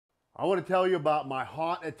I want to tell you about my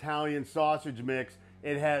hot Italian sausage mix.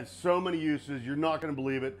 It has so many uses, you're not going to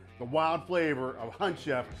believe it. The wild flavor of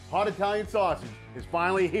HuntChef hot Italian sausage is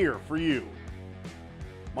finally here for you.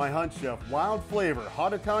 My HuntChef Wild Flavor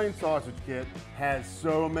Hot Italian Sausage Kit has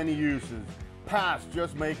so many uses, past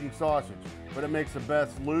just making sausage, but it makes the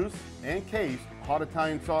best loose and cased hot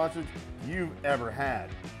Italian sausage you've ever had.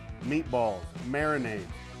 Meatballs, marinades,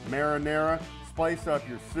 marinara, spice up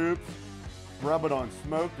your soups, rub it on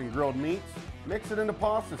smoked and grilled meats, mix it into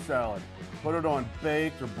pasta salad, put it on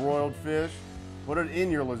baked or broiled fish, put it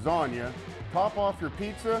in your lasagna, top off your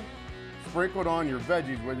pizza, sprinkle it on your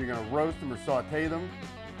veggies, whether you're going to roast them or saute them.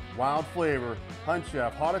 Wild Flavor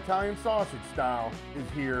HuntChef Hot Italian Sausage Style is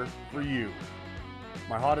here for you.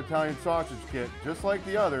 My Hot Italian Sausage Kit, just like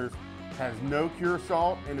the others, has no cure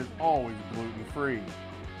salt and is always gluten-free.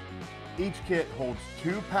 Each kit holds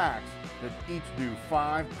 2 packs that each do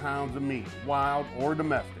 5 pounds of meat, wild or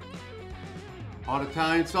domestic. Hot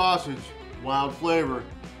Italian sausage, wild flavor.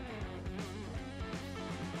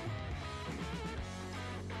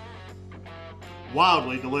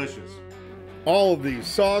 Wildly delicious. All of these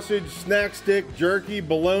sausage, snack stick, jerky,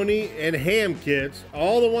 bologna, and ham kits,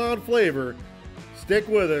 all the wild flavor. Stick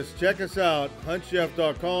with us. Check us out,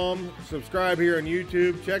 huntchef.com. Subscribe here on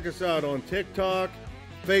YouTube. Check us out on TikTok,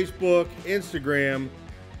 Facebook, Instagram.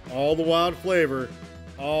 All the wild flavor,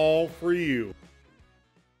 all for you.